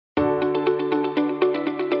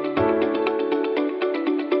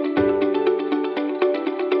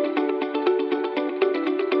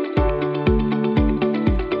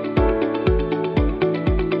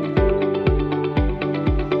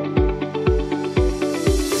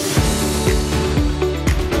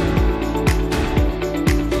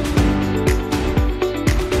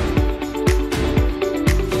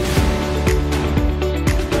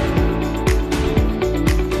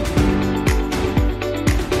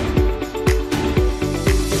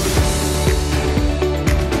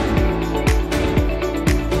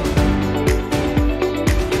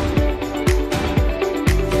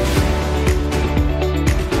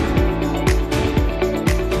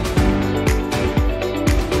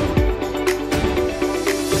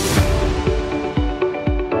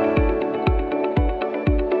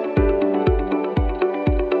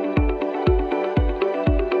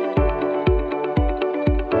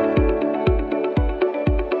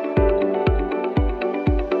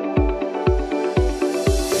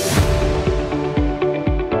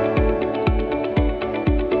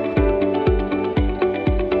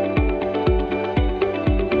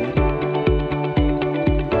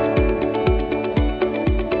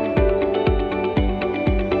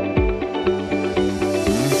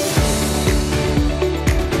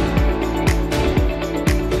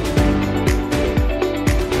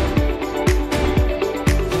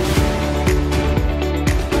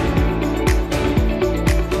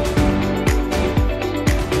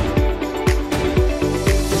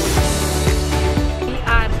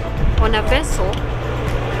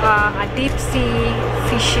deep sea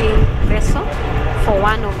fishing vessel for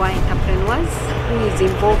one of our entrepreneurs who is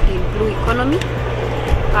involved in blue economy.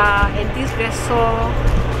 And this vessel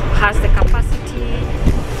has the capacity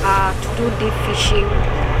to do deep fishing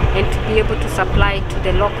and to be able to supply to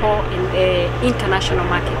the local and the international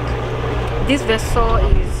market. This vessel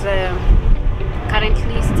is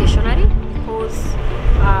currently stationary because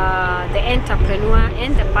the entrepreneur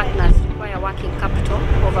and the partners require working capital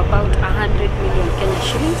of about 100 million Kenya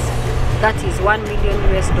shillings. That is $1 million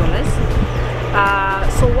US.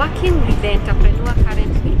 So working with the entrepreneur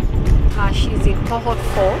currently, she's in cohort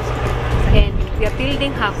 4, and we are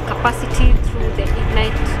building her capacity through the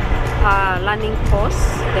Ignite learning course,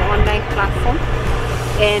 the online platform,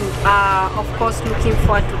 and of course looking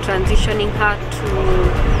forward to transitioning her to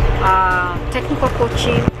technical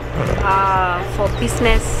coaching for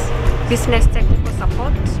business technical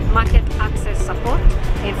support, market access support,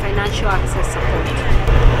 and financial access support.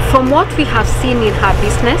 From what we have seen in her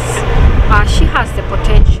business, she has the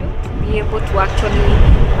potential to be able to actually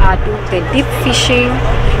do the deep fishing,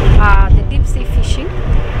 the deep sea fishing.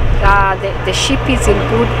 The ship is in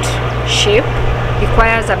good shape,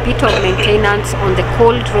 requires a bit of maintenance on the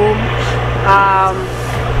cold room,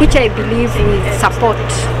 which I believe with support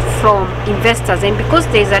from investors. And because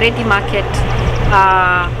there is a ready market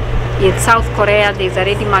in South Korea, there is a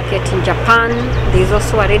ready market in Japan, there is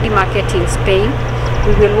also a ready market in Spain,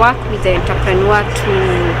 we will work with the entrepreneur to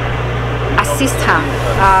assist her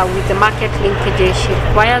with the market linkages she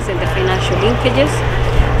requires and the financial linkages,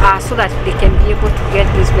 so that they can be able to get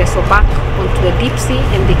this vessel back onto the deep sea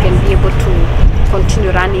and they can be able to continue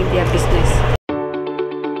running their business.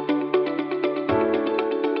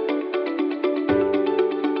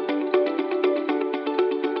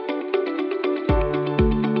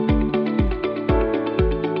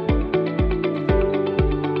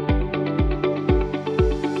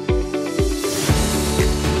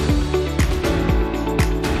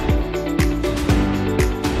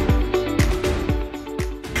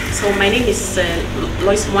 So my name is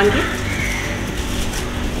Lois Mwangi.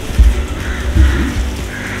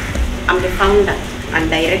 I'm the founder and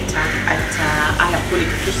director at Higher Quality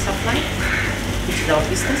Fish Supply, which is our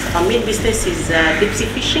business. Our main business is deep sea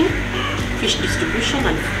fishing, fish distribution,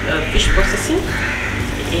 and fish processing.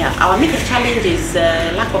 Yeah, our major challenge is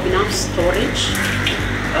lack of enough storage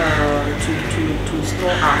to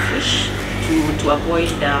store our fish, to avoid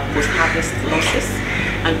post-harvest losses,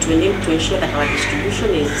 and to ensure that our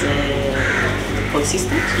distribution is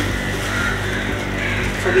consistent.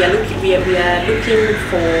 So we are looking for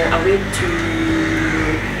a way to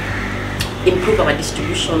improve our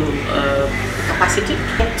distribution capacity,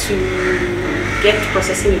 to get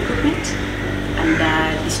processing equipment and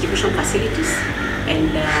distribution facilities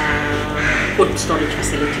and cold storage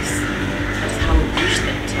facilities. That's how we wish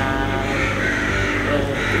that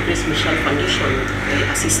Grace Michelle Foundation will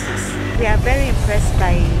assist us. We are very impressed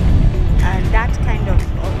by that kind of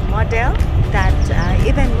model, that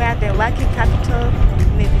even where the working capital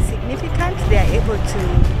may be significant, they are able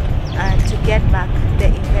to get back the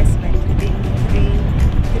investment within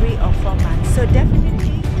three or 4 months. So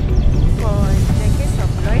definitely for the case of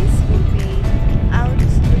Lois, we'll be out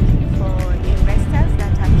looking for investors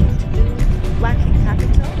that are keen to do working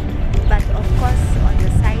capital, but of course on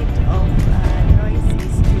the side of Lois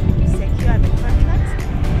is to secure the contracts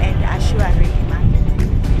and assure a ready market.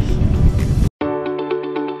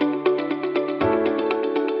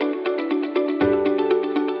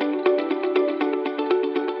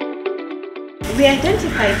 We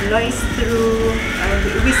identified Lois through,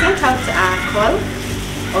 we sent out a call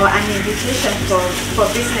or an invitation for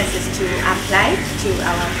businesses to apply to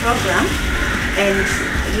our program, and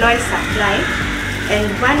Lois applied. And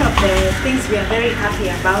one of the things we are very happy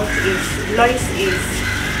about is Lois is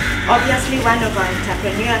obviously one of our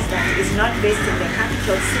entrepreneurs that is not based in the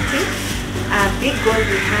capital city. A big goal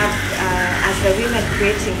we have as the Women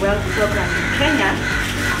Creating Wealth program in Kenya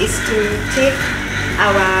is to take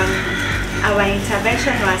our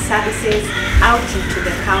intervention or our services out into the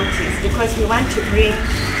counties, because we want to bring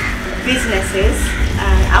businesses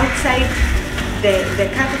outside the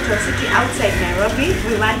capital city, outside Nairobi.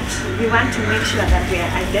 We want to make sure that we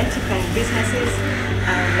are identifying businesses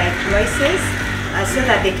like Lois's, so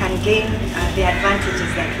that they can gain the advantages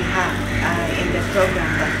that we have in the program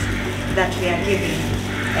that we are giving.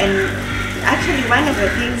 And actually one of the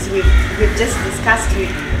things we've just discussed with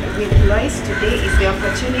Lois today is the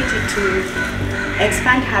opportunity to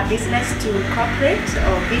expand her business to corporate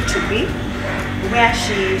or B2B, where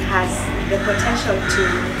she has the potential to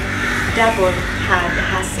double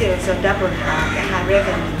her sales or double her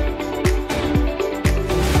revenue.